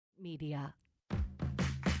Media.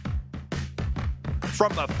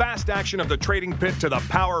 From the fast action of the trading pit to the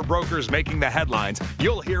power brokers making the headlines,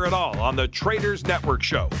 you'll hear it all on the Traders Network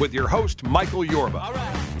Show with your host, Michael Yorba. All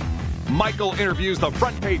right. Michael interviews the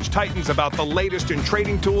front page titans about the latest in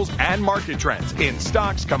trading tools and market trends in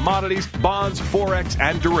stocks, commodities, bonds, forex,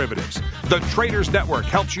 and derivatives. The Traders Network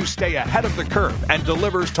helps you stay ahead of the curve and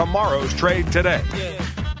delivers tomorrow's trade today. Yeah.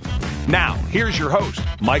 Now, here's your host,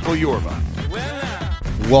 Michael Yorba.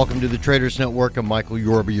 Welcome to the Traders Network. I'm Michael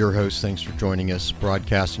Yorba, your host. Thanks for joining us,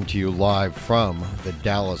 broadcasting to you live from the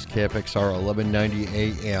Dallas KFXR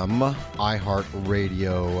 1190 AM iHeart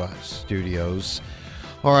Radio studios.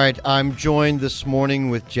 All right, I'm joined this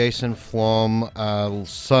morning with Jason Flom,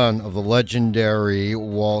 son of the legendary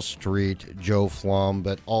Wall Street Joe Flom,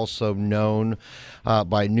 but also known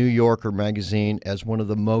by New Yorker magazine as one of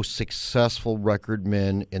the most successful record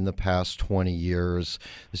men in the past 20 years.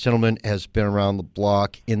 This gentleman has been around the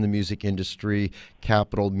block in the music industry,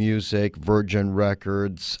 Capitol Music, Virgin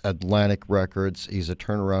Records, Atlantic Records. He's a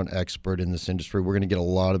turnaround expert in this industry. We're going to get a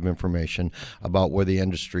lot of information about where the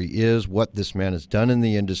industry is, what this man has done in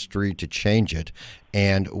the industry to change it,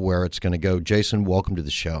 and where it's going to go. Jason, welcome to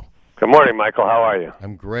the show. Good morning, Michael. How are you?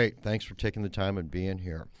 I'm great. Thanks for taking the time and being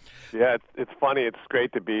here. Yeah, it's funny. It's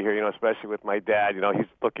great to be here, especially with my dad. He's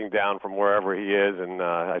looking down from wherever he is, and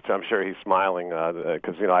I'm sure he's smiling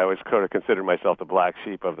because, I always could have considered myself the black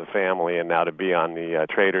sheep of the family, and now to be on the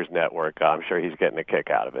Traders Network, I'm sure he's getting a kick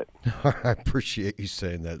out of it. I appreciate you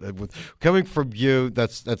saying that. Coming from you,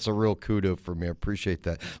 that's a real kudo for me. I appreciate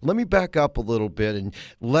that. Let me back up a little bit and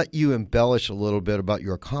let you embellish a little bit about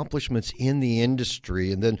your accomplishments in the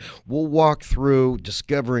industry, and then we'll walk through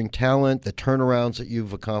discovering talent, the turnarounds that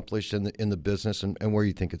you've accomplished in the business, and where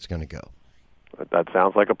you think it's going to go. That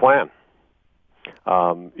sounds like a plan.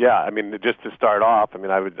 Just to start off,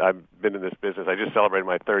 I've been in this business. I just celebrated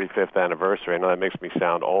my 35th anniversary. I know that makes me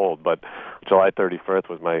sound old, but July 31st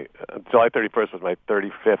was my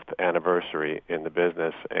 35th anniversary in the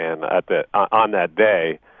business, and on that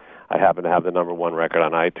day, I happened to have the number one record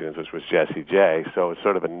on iTunes, which was Jessie J. So it was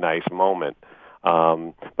sort of a nice moment.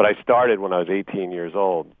 But I started when I was 18 years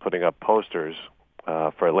old, putting up posters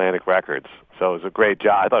for Atlantic Records. So it was a great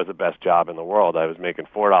job. I thought it was the best job in the world. I was making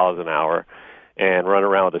 $4 an hour and running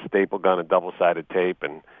around with a staple gun and double-sided tape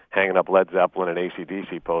and hanging up Led Zeppelin and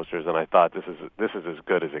AC/DC posters, and I thought this is as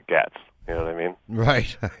good as it gets. You know what I mean?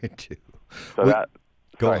 Right, I do. So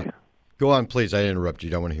Go on, please. I interrupt you.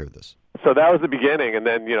 I don't want to hear this. So that was the beginning, and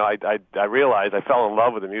then I realized I fell in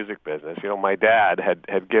love with the music business. My dad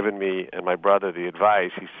had given me and my brother the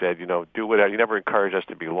advice. He said, do whatever. He never encouraged us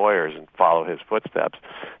to be lawyers and follow his footsteps.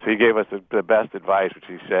 So he gave us the best advice, which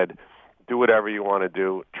he said, do whatever you want to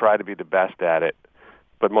do, try to be the best at it,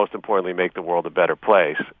 but most importantly, make the world a better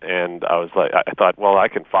place. And I thought, well, I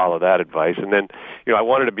can follow that advice. And then, I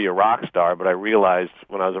wanted to be a rock star, but I realized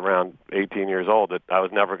when I was around 18 years old that I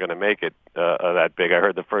was never going to make it that big. I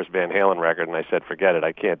heard the first Van Halen record, and I said, forget it,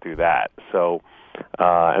 I can't do that. So,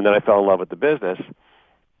 and then I fell in love with the business.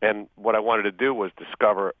 And what I wanted to do was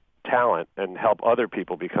discover talent and help other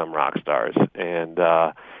people become rock stars. And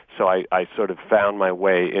so I sort of found my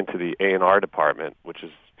way into the A&R department, which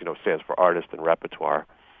is, stands for Artist and Repertoire.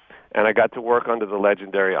 And I got to work under the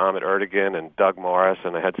legendary Ahmet Ertegun and Doug Morris,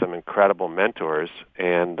 and I had some incredible mentors,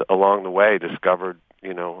 and along the way discovered,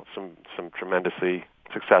 some tremendously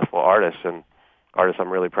successful artists, and artists I'm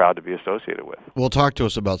really proud to be associated with. Well, talk to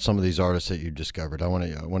us about some of these artists that you discovered. I want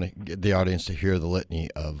to get the audience to hear the litany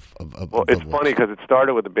of Well, it's funny because it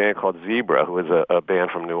started with a band called Zebra, who was a band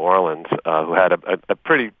from New Orleans, who had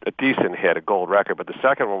a decent hit, a gold record, but the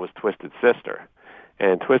second one was Twisted Sister.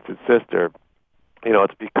 And Twisted Sister,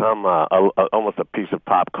 it's become almost a piece of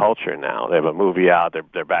pop culture now. They have a movie out.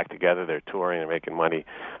 They're back together. They're touring. They're making money.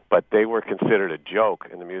 But they were considered a joke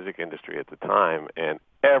in the music industry at the time, and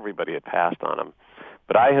everybody had passed on them.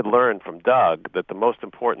 But I had learned from Doug that the most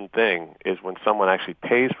important thing is when someone actually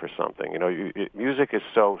pays for something. Music is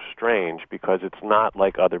so strange because it's not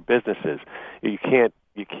like other businesses. You can't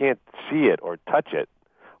see it or touch it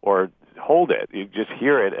or hold it. You just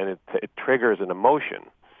hear it, and it triggers an emotion.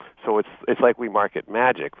 So it's like we market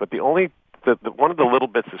magic. But one of the little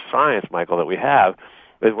bits of science, Michael, that we have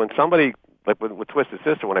is when somebody, like with Twisted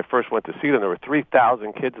Sister, when I first went to see them, there were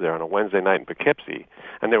 3,000 kids there on a Wednesday night in Poughkeepsie,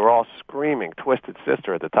 and they were all screaming Twisted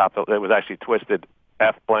Sister at the top. It was actually Twisted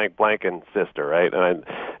F blank blank and Sister, right?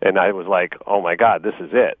 And I was like, oh my God, this is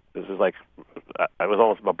it. This is like, I was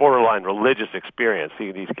almost a borderline religious experience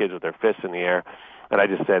seeing these kids with their fists in the air. And I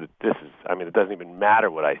just said, it doesn't even matter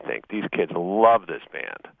what I think. These kids love this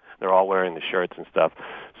band. They're all wearing the shirts and stuff.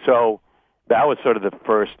 So that was sort of the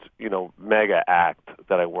first, mega act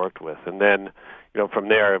that I worked with. And then, from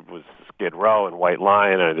there it was Skid Row and White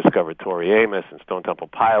Lion, and I discovered Tori Amos and Stone Temple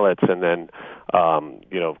Pilots, and then,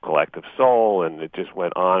 Collective Soul, and it just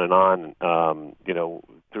went on and on,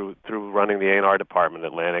 through running the A&R department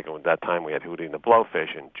at Atlantic. And at that time we had Hootie and the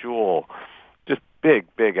Blowfish and Jewel, just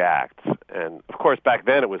big acts. And of course back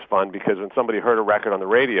then it was fun because when somebody heard a record on the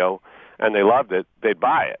radio and they loved it, they'd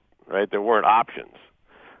buy it, right? There weren't options.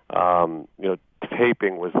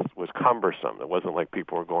 Taping was cumbersome. It wasn't like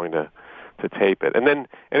people were going to tape it. And then,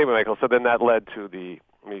 anyway, Michael, so then that led to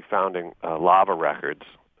me founding Lava Records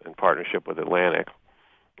in partnership with Atlantic.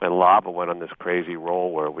 And Lava went on this crazy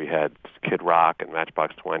roll where we had Kid Rock and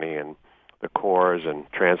Matchbox 20 and the Corrs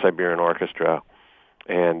and Trans-Siberian Orchestra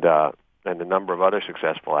and a number of other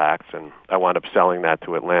successful acts. And I wound up selling that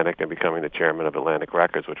to Atlantic and becoming the chairman of Atlantic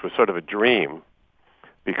Records, which was sort of a dream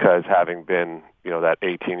because having been, that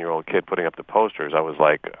 18-year-old kid putting up the posters, I was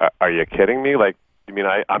like, are you kidding me? Like, you mean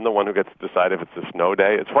I'm the one who gets to decide if it's a snow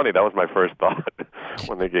day? It's funny, that was my first thought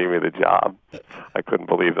when they gave me the job. I couldn't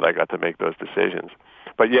believe that I got to make those decisions.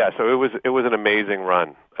 But yeah, so it was an amazing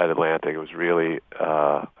run at Atlantic. It was really,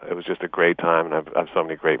 it was just a great time, and I've so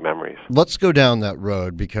many great memories. Let's go down that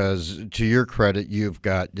road because, to your credit, you've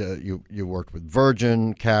got you worked with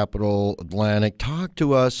Virgin, Capitol, Atlantic. Talk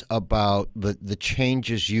to us about the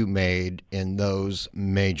changes you made in those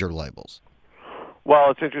major labels.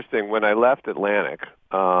 Well, it's interesting. When I left Atlantic,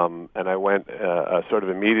 and I went sort of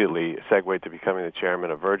immediately segued to becoming the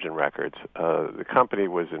chairman of Virgin Records, the company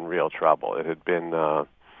was in real trouble. It had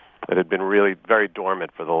been really very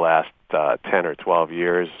dormant for the last 10 or 12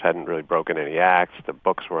 years, hadn't really broken any acts. The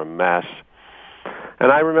books were a mess.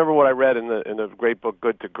 And I remember what I read in the great book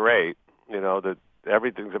Good to Great, that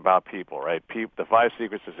everything's about people, right? The 5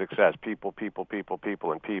 secrets to success: people, people, people,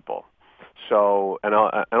 people, and people. So, and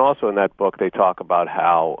also in that book, they talk about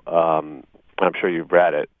how, I'm sure you've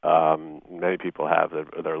read it, many people have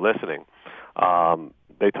that are listening,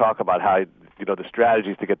 they talk about how, the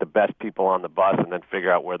strategies to get the best people on the bus and then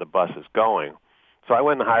figure out where the bus is going. So I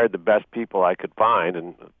went and hired the best people I could find,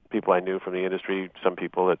 and people I knew from the industry, some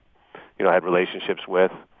people that, I had relationships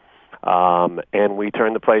with, and we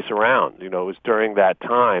turned the place around. It was during that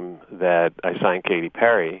time that I signed Katy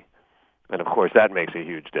Perry. And, of course, that makes a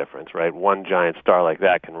huge difference, right? One giant star like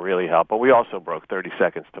that can really help. But we also broke 30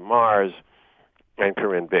 Seconds to Mars and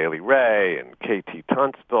Corinne Bailey Rae and KT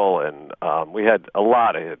Tunstall. And we had a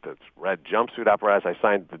lot of hits. Red Jumpsuit Apparatus. I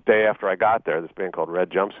signed the day after I got there, this band called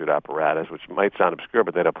Red Jumpsuit Apparatus, which might sound obscure,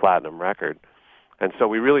 but they had a platinum record. And so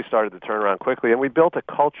we really started to turn around quickly. And we built a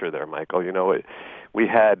culture there, Michael. We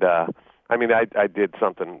had... I did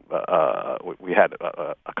something. We had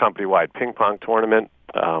a company-wide ping pong tournament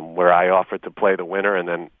where I offered to play the winner, and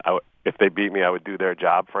then if they beat me, I would do their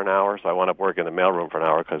job for an hour. So I wound up working in the mailroom for an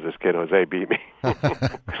hour because this kid Jose beat me.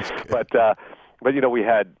 But we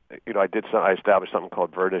had, I established something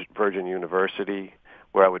called Virgin University,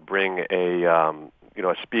 where I would bring a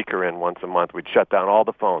speaker in once a month. We'd shut down all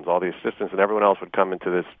the phones, all the assistants, and everyone else would come into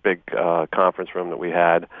this big conference room that we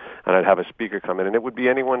had, and I'd have a speaker come in, and it would be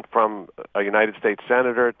anyone from a United States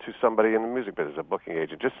senator to somebody in the music business, a booking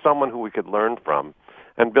agent, just someone who we could learn from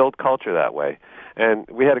and build culture that way. And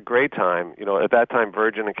we had a great time. At that time,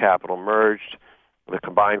 Virgin and Capitol merged. The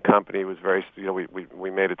combined company was very,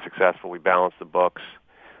 we made it successful. We balanced the books,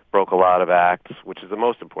 broke a lot of acts, which is the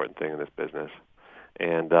most important thing in this business.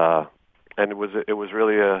 And it was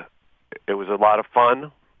really a lot of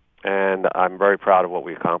fun, and I'm very proud of what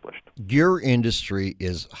we accomplished. Your industry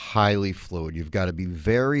is highly fluid. You've got to be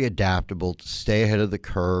very adaptable to stay ahead of the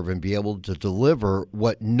curve and be able to deliver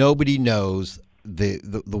what nobody knows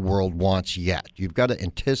the world wants yet. You've got to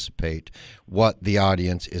anticipate what the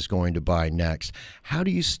audience is going to buy next. How do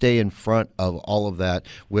you stay in front of all of that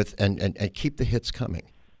and keep the hits coming?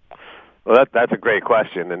 Well, that's a great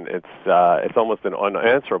question, and it's almost an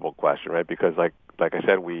unanswerable question, right? Because like I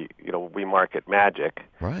said, we market magic,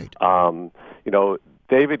 right?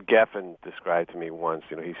 David Geffen described to me once.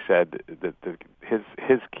 He said that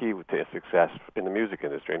his key to success in the music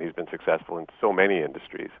industry, and he's been successful in so many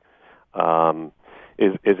industries,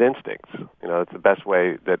 is instincts. It's the best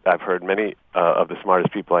way that I've heard many of the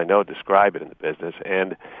smartest people I know describe it in the business.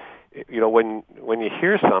 And when you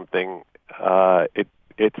hear something,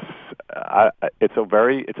 it's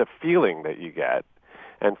a feeling that you get.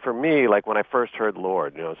 And for me, like when I first heard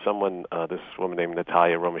Lord, this woman named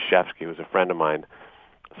Natalia Romashevsky, who was a friend of mine,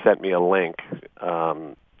 sent me a link.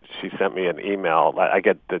 She sent me an email. I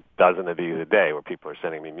get a dozen of these a day where people are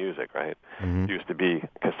sending me music, right? Mm-hmm. It used to be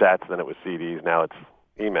cassettes, then it was CDs, now it's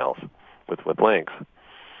emails with links.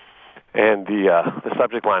 And the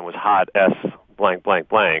subject line was hot S blank blank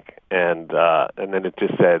blank, and then it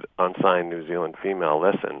just said unsigned New Zealand female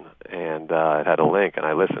listen, and it had a link, and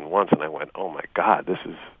I listened once, and I went, oh my God, this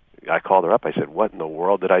is. I called her up. I said, what in the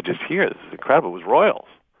world did I just hear? This is incredible. It was Royals,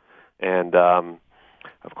 and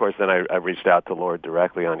of course, then I reached out to Lord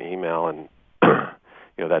directly on email, and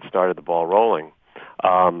that started the ball rolling.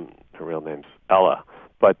 Her real name's Ella.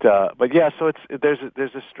 But yeah, so there's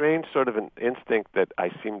a strange sort of an instinct that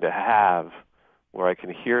I seem to have where I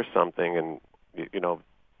can hear something and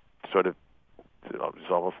sort of it's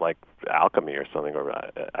almost like alchemy or something, or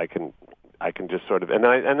I can just sort of and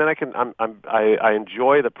then I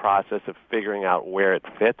enjoy the process of figuring out where it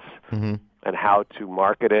fits and how to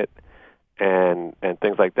market it and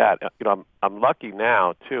things like that. I'm lucky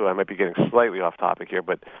now too. I might be getting slightly off topic here,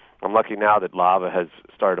 but I'm lucky now that Lava has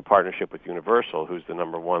started a partnership with Universal, who's the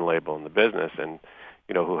 #1 label in the business, and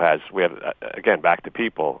we have again, back to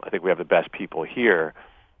people. I think we have the best people here,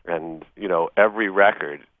 and every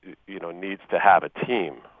record needs to have a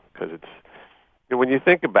team, because it's when you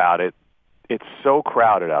think about it, it's so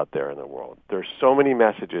crowded out there in the world. There's so many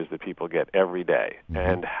messages that people get every day,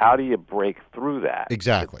 and how do you break through that?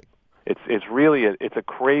 Exactly. It's really it's a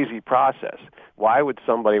crazy process. Why would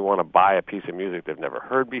somebody want to buy a piece of music they've never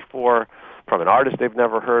heard before, from an artist they've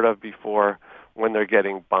never heard of before, when they're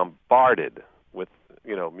getting bombarded with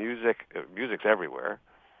music's everywhere,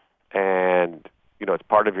 and it's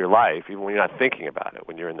part of your life, even when you're not thinking about it.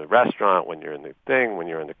 When you're in the restaurant, when you're in the thing, when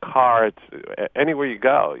you're in the car, it's anywhere you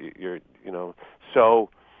go. So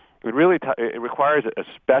it really it requires a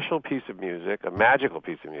special piece of music, a magical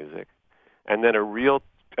piece of music, and then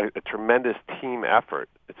a tremendous team effort.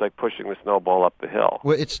 It's like pushing the snowball up the hill.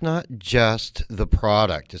 Well, it's not just the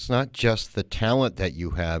product. It's not just the talent that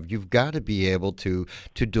you have. You've got to be able to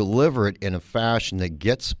deliver it in a fashion that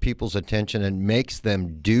gets people's attention and makes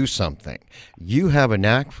them do something. You have a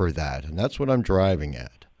knack for that, and that's what I'm driving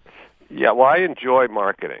at. Yeah, well, I enjoy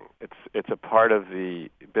marketing. It's a part of the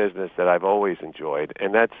business that I've always enjoyed,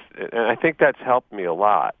 and I think that's helped me a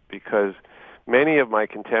lot, because many of my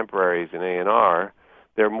contemporaries in A&R,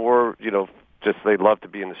 they're more, just they love to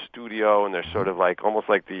be in the studio, and they're sort of like almost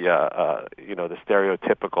like the the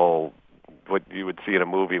stereotypical what you would see in a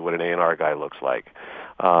movie what an A&R guy looks like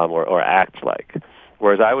or acts like.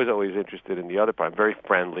 Whereas I was always interested in the other part. I'm very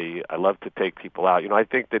friendly. I love to take people out. I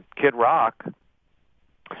think that Kid Rock.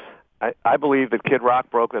 I believe that Kid Rock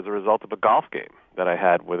broke as a result of a golf game that I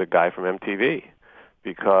had with a guy from MTV,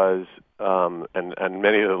 because and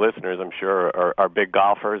many of the listeners, I'm sure, are big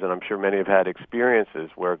golfers, and I'm sure many have had experiences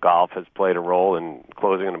where golf has played a role in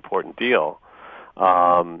closing an important deal.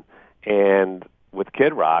 And with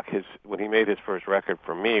Kid Rock, when he made his first record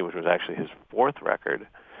for me, which was actually his fourth record,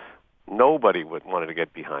 nobody wanted to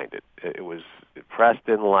get behind it. Press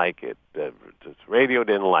didn't like it, the radio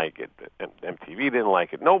didn't like it, MTV didn't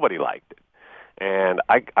like it. Nobody liked it. And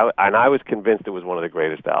I was convinced it was one of the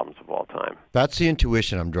greatest albums of all time. That's the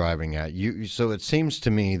intuition I'm driving at. So it seems to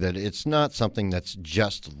me that it's not something that's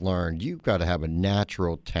just learned. You've got to have a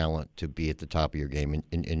natural talent to be at the top of your game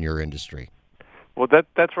in your industry. Well,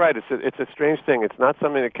 that's right. It's a strange thing. It's not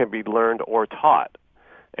something that can be learned or taught,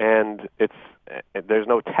 and there's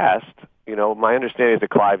no test. My understanding is that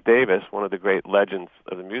Clive Davis, one of the great legends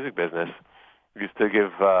of the music business, used to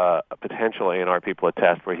give potential A&R people a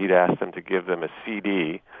test where he'd ask them to give them a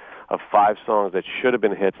CD of 5 songs that should have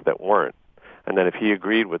been hits that weren't. And then if he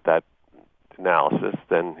agreed with that analysis,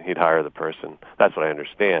 then he'd hire the person. That's what I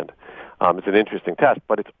understand. It's an interesting test,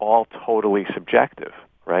 but it's all totally subjective,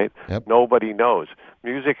 right? Yep. Nobody knows. The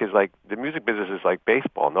music business is like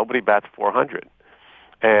baseball. Nobody bats 400.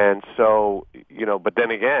 And so, but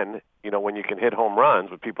then again, when you can hit home runs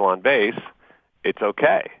with people on base, it's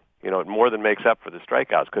okay. It more than makes up for the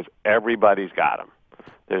strikeouts, because everybody's got them.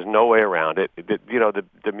 There's no way around it.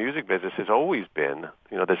 The music business has always been,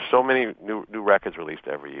 there's so many new records released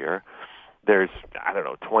every year. There's,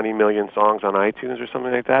 20 million songs on iTunes or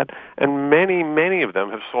something like that, and many, many of them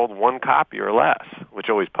have sold 1 copy or less, which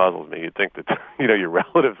always puzzles me. You'd think that, your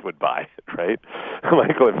relatives would buy it, right?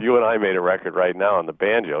 Michael, if you and I made a record right now on the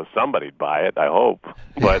banjo, somebody'd buy it, I hope.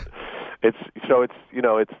 But it's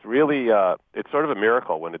really it's sort of a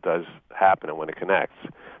miracle when it does happen and when it connects.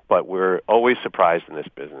 But we're always surprised in this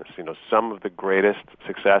business. Some of the greatest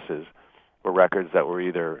successes were records that were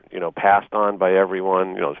either passed on by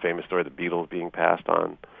everyone. The famous story of the Beatles being passed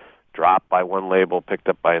on, dropped by one label, picked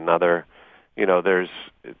up by another. There's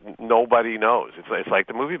nobody knows. It's like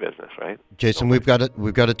the movie business, right? Jason, we've got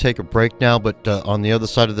to take a break now, but on the other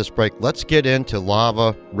side of this break, let's get into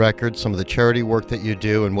Lava Records, some of the charity work that you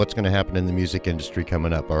do, and what's going to happen in the music industry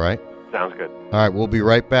coming up. All right? Sounds good. All right, we'll be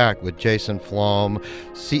right back with Jason Flom,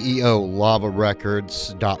 CEO,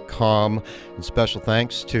 lavarecords.com. And special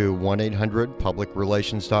thanks to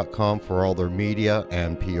 1-800-publicrelations.com for all their media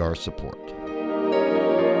and PR support.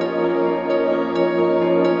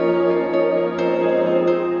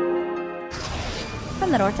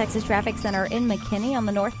 From the North Texas Traffic Center in McKinney on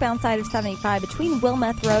the northbound side of 75 between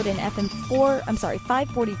Wilmeth Road and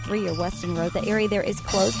 543 or Weston Road. The area there is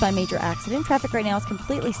closed by major accident. Traffic right now is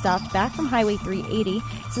completely stopped back from Highway 380.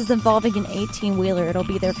 This is involving an 18-wheeler. It'll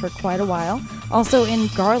be there for quite a while. Also in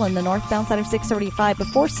Garland, the northbound side of 635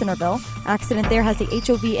 before Centerville. Accident there has the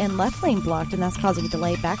HOV and left lane blocked, and that's causing a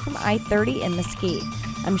delay back from I-30 in Mesquite.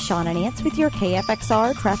 I'm Shauna Nance with your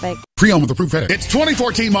KFXR traffic. Pre-owned with approved credit. It's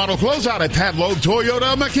 2014 model closeout at Pat Loeb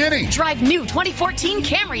Toyota McKinney. Drive new 2014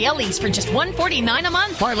 Camry LEs for just $149 a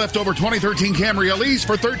month. Buy leftover 2013 Camry LEs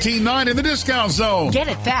for $13.9 in the discount zone. Get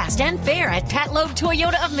it fast and fair at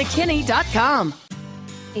PatLoebToyotaofMcKinney.com.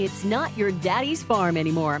 It's not your daddy's farm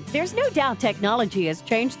anymore. There's no doubt technology has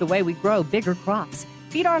changed the way we grow bigger crops,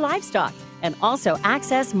 feed our livestock, and also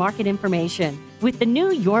access market information. With the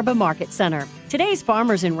new Yorba Market Center, today's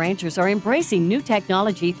farmers and ranchers are embracing new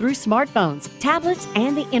technology through smartphones, tablets,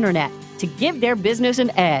 and the internet to give their business an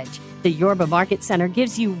edge. The Yorba Market Center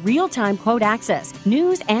gives you real-time quote access,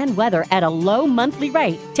 news, and weather at a low monthly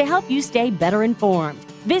rate to help you stay better informed.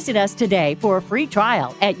 Visit us today for a free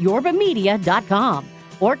trial at yorbamedia.com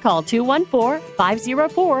or call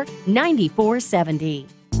 214-504-9470.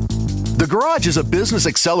 The Garage is a business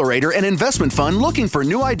accelerator and investment fund looking for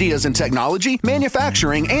new ideas in technology,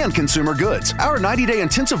 manufacturing, and consumer goods. Our 90-day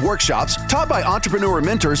intensive workshops, taught by entrepreneur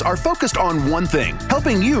mentors, are focused on one thing: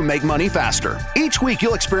 helping you make money faster. Each week,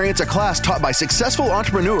 you'll experience a class taught by successful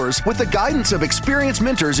entrepreneurs with the guidance of experienced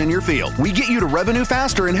mentors in your field. We get you to revenue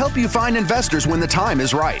faster and help you find investors when the time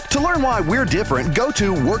is right. To learn why we're different, go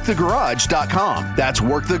to workthegarage.com. That's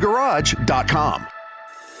workthegarage.com.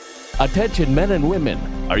 Attention men and women,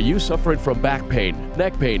 are you suffering from back pain,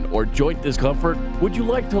 neck pain, or joint discomfort? Would you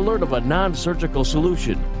like to learn of a non-surgical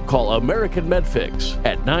solution? Call American MedFix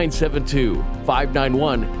at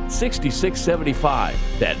 972-591-6675.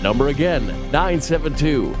 That number again,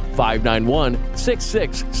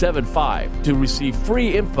 972-591-6675, to receive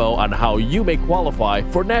free info on how you may qualify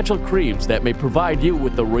for natural creams that may provide you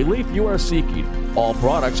with the relief you are seeking. All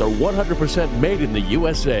products are 100% made in the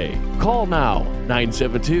USA. Call now,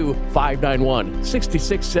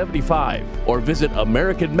 972-591-6675, or visit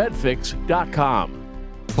AmericanMedFix.com.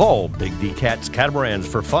 Call Big D Cat's Catamarans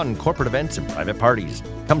for fun corporate events and private parties.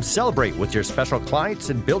 Come celebrate with your special clients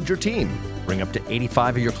and build your team. Bring up to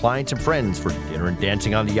 85 of your clients and friends for dinner and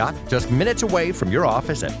dancing on the yacht, just minutes away from your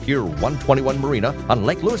office at Pier 121 Marina on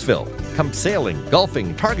Lake Louisville. Come sailing,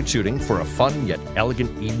 golfing, target shooting for a fun yet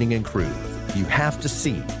elegant evening and cruise. You have to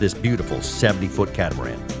see this beautiful 70-foot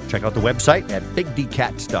catamaran. Check out the website at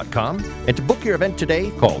bigdcats.com. And to book your event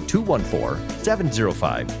today, call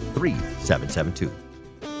 214-705-3772.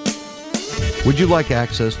 Would you like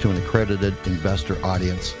access to an accredited investor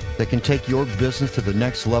audience that can take your business to the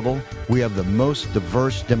next level? We have the most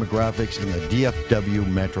diverse demographics in the DFW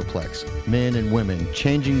Metroplex. Men and women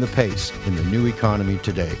changing the pace in the new economy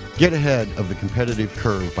today. Get ahead of the competitive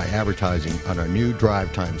curve by advertising on our new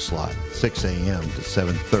drive time slot, 6 a.m. to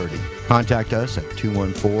 7:30. Contact us at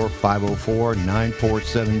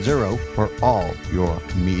 214-504-9470 for all your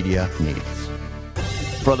media needs.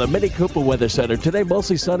 From the Mini Cooper Weather Center, today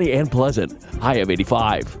mostly sunny and pleasant. High of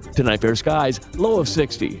 85. Tonight fair skies, low of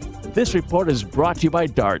 60. This report is brought to you by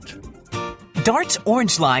DART. DART's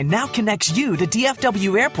Orange Line now connects you to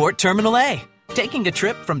DFW Airport Terminal A. Taking a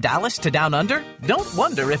trip from Dallas to Down Under? Don't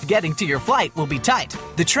wonder if getting to your flight will be tight.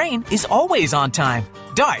 The train is always on time.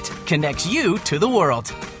 DART connects you to the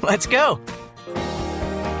world. Let's go.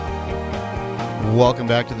 Welcome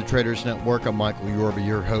back to the Traders Network. I'm Michael Yorba,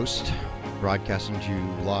 your host. Broadcasting to you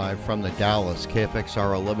live from the Dallas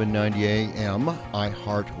KFXR 1190 AM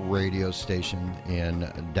iHeart radio station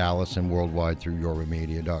in Dallas and worldwide through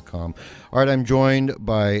yorbamedia.com. All right, I'm joined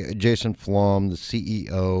by Jason Flom, the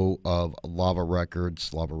CEO of Lava Records,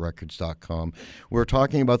 lavarecords.com. We're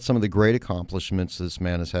talking about some of the great accomplishments this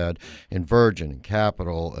man has had in Virgin, and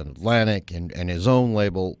Capitol, and Atlantic, and his own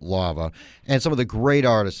label, Lava, and some of the great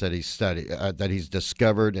artists that he's studied, that he's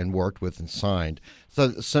discovered and worked with and signed.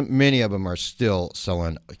 So many of them are still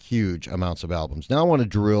selling huge amounts of albums. Now I want to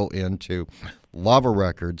drill into Lava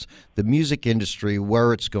Records, the music industry,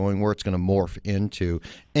 where it's going, where it's going to morph into,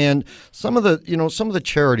 and some of the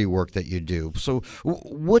charity work that you do. So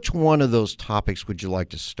which one of those topics would you like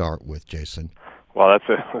to start with, Jason? Well,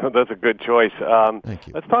 that's a good choice. Thank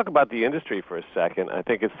you. Let's talk about the industry for a second. I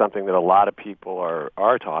think it's something that a lot of people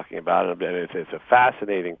are talking about, and it's a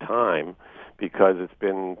fascinating time because it's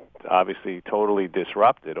been obviously totally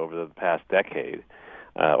disrupted over the past decade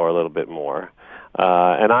or a little bit more.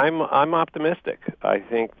 And I'm optimistic. I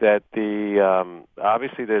think that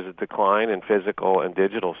obviously there's a decline in physical and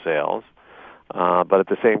digital sales. But at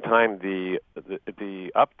the same time, the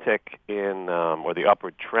uptick in, or the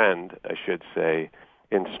upward trend, I should say,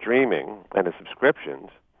 in streaming and the subscriptions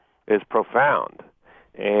is profound.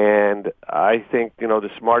 And I think, the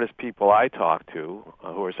smartest people I talk to,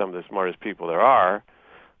 who are some of the smartest people there are,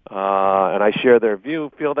 and I share their view,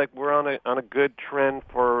 feel like we're on a good trend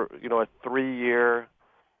for, a 3-year,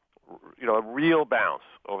 a real bounce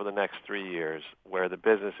over the next 3 years where the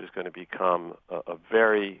business is going to become a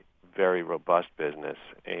very, very robust business.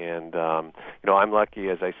 And, I'm lucky,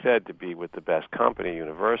 as I said, to be with the best company,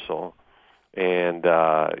 Universal, and,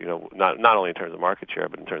 not only in terms of market share,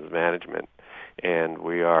 but in terms of management. And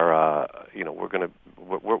we are, we're going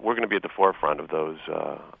to be at the forefront of those,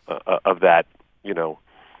 of that,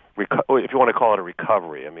 if you want to call it a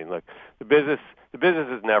recovery. I mean, look, the business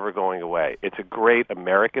is never going away. It's a great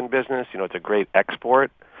American business. It's a great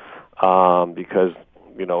export, because,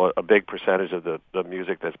 a big percentage of the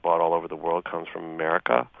music that's bought all over the world comes from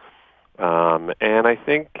America. And I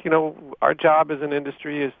think, our job as an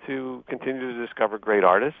industry is to continue to discover great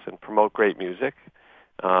artists and promote great music.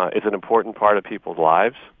 It's an important part of people's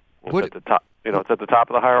lives. It's at the top. It's at the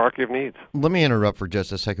top of the hierarchy of needs. Let me interrupt for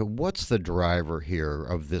just a second. What's the driver here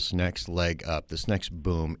of this next leg up, this next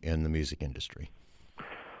boom in the music industry?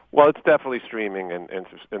 Well, it's definitely streaming and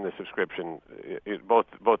the subscription. Both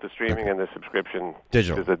the streaming and the subscription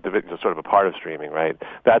digital is sort of a part of streaming, right?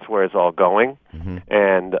 That's where it's all going. Mm-hmm.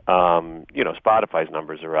 And Spotify's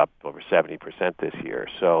numbers are up over 70% this year.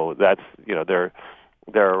 So that's they're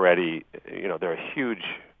already they're a huge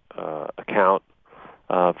account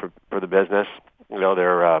for the business.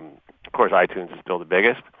 They're of course iTunes is still the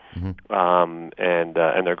biggest, mm-hmm. And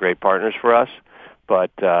they're great partners for us.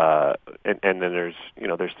 But and then there's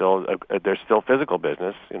still physical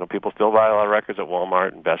business. People still buy a lot of records at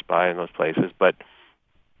Walmart and Best Buy and those places. But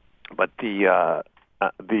the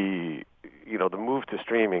move to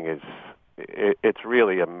streaming it's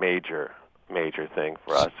really a major thing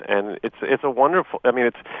for us, and it's a wonderful. I mean,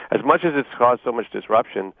 it's as much as it's caused so much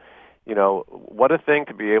disruption. What a thing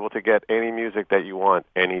to be able to get any music that you want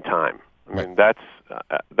anytime. I mean, can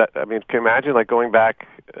you imagine like going back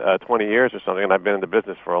 20 years or something? And I've been in the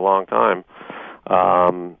business for a long time.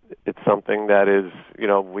 It's something that is,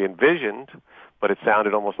 we envisioned, but it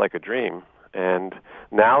sounded almost like a dream. And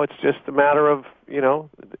now it's just a matter of,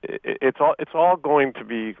 it's all going to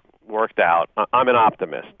be worked out. I'm an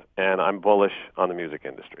optimist, and I'm bullish on the music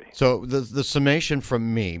industry. So the summation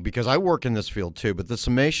from me, because I work in this field too, but the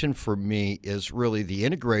summation for me is really the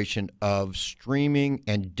integration of streaming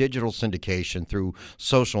and digital syndication through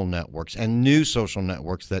social networks and new social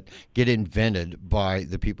networks that get invented by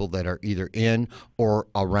the people that are either in or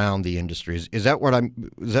around the industries. Is that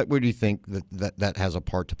what you think that has a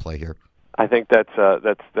part to play here? I think that's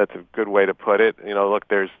a good way to put it. Look,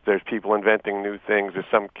 there's people inventing new things. There's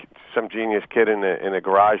some genius kid in a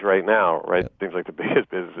garage right now, right? Yep. Seems like the biggest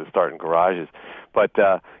businesses start in garages, but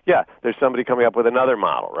there's somebody coming up with another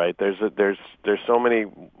model, right? There's so many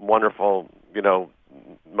wonderful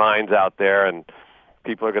minds out there, and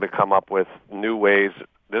people are going to come up with new ways.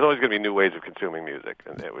 There's always going to be new ways of consuming music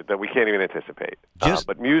that we can't even anticipate.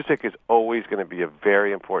 But music is always going to be a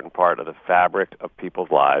very important part of the fabric of people's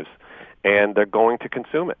lives. And they're going to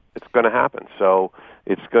consume it. It's going to happen. So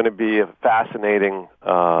it's going to be a fascinating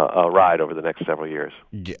ride over the next several years.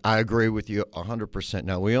 I agree with you 100%.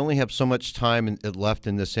 Now, we only have so much time left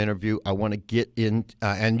in this interview. I want to get in,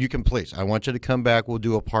 and you can please, I want you to come back. We'll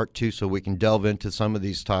do a part 2 so we can delve into some of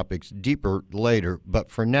these topics deeper later.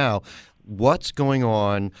 But for now, what's going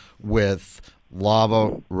on with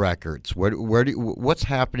Lava Records? What's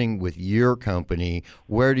happening with your company?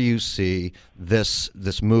 Where do you see this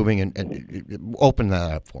moving? And open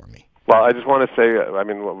that up for me. Well, I just want to say,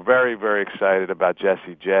 we're very, very excited about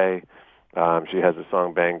Jessie J. She has a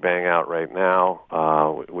song "Bang Bang" out right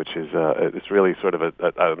now, which is it's really sort of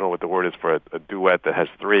I don't know what the word is for a duet that has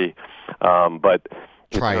 3, but.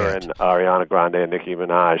 It's her and Ariana Grande and Nicki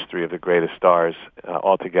Minaj, 3 of the greatest stars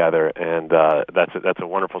all together, and that's a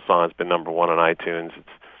wonderful song. It's been number 1 on iTunes.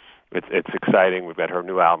 It's exciting. We've got her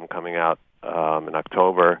new album coming out in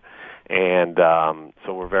October, and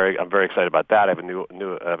so I'm very excited about that. I have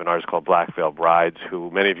I have an artist called Black Veil Brides,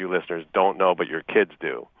 who many of you listeners don't know, but your kids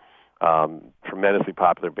do. tremendously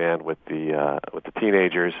popular band with the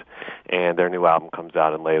teenagers, and their new album comes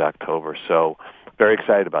out in late October. So very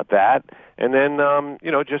excited about that. And then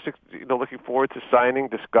looking forward to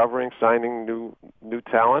discovering new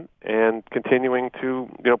talent, and continuing to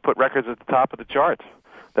put records at the top of the charts.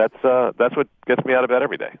 That's what gets me out of bed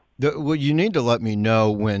every day. Well, you need to let me know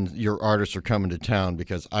when your artists are coming to town,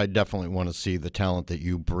 because I definitely want to see the talent that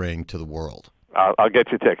you bring to the world. I'll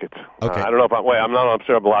get you tickets. Okay. I don't know if I'm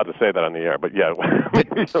sure I'm allowed to say that on the air, but yeah.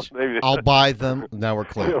 Maybe. I'll buy them. Now we're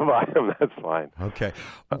clear. You'll buy them. That's fine. Okay.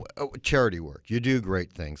 Charity work. You do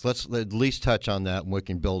great things. Let's at least touch on that, and we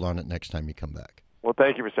can build on it next time you come back. Well,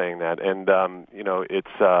 thank you for saying that. And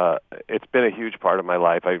it's been a huge part of my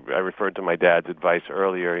life. I referred to my dad's advice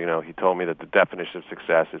earlier. He told me that the definition of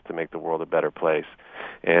success is to make the world a better place.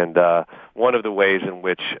 And one of the ways in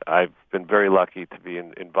which I've been very lucky to be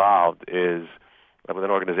involved is with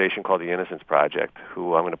an organization called the Innocence Project,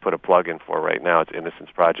 who I'm going to put a plug in for right now. It's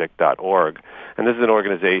innocenceproject.org. And this is an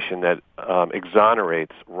organization that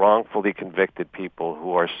exonerates wrongfully convicted people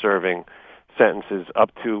who are serving sentences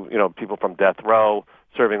up to, people from death row,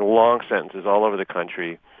 serving long sentences all over the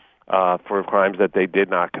country for crimes that they did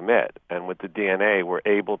not commit. And with the DNA, we're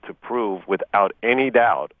able to prove without any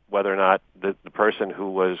doubt whether or not the person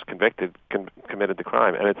who was convicted committed the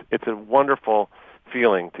crime. And it's a wonderful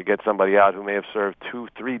feeling to get somebody out who may have served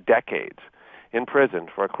 2-3 decades in prison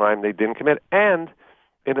for a crime they didn't commit. And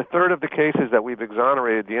in a third of the cases that we've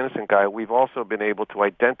exonerated the innocent guy, we've also been able to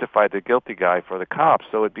identify the guilty guy for the cops.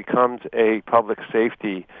 So it becomes a public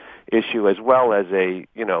safety issue as well as doing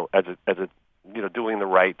the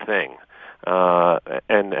right thing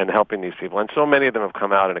and helping these people. And so many of them have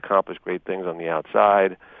come out and accomplished great things on the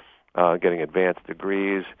outside, getting advanced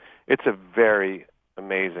degrees. It's a very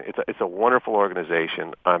amazing. It's a wonderful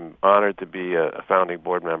organization. I'm honored to be a founding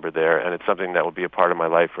board member there, and it's something that will be a part of my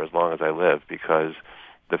life for as long as I live, because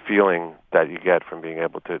the feeling that you get from being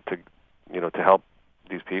able to help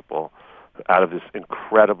these people out of this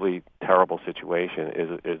incredibly terrible situation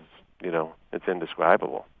is it's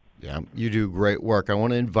indescribable. Yeah, you do great work. I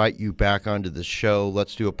want to invite you back onto the show.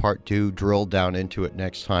 Let's do a part 2, drill down into it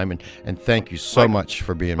next time. And thank you so much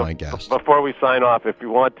for being my guest. Before we sign off, if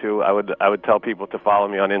you want to, I would tell people to follow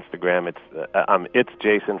me on Instagram. It's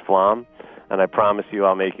Jason Flom, and I promise you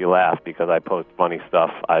I'll make you laugh, because I post funny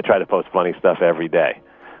stuff. I try to post funny stuff every day,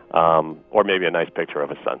 or maybe a nice picture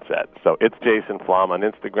of a sunset. So it's Jason Flom on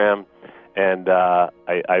Instagram. And I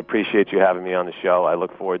appreciate you having me on the show. I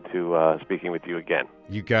look forward to speaking with you again.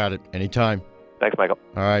 You got it. Anytime. Thanks, Michael.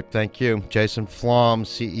 All right. Thank you. Jason Flom,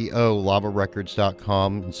 CEO,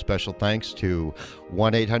 lavarecords.com. And special thanks to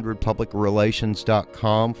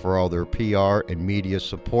 1-800-publicrelations.com for all their PR and media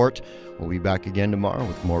support. We'll be back again tomorrow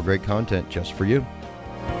with more great content just for you.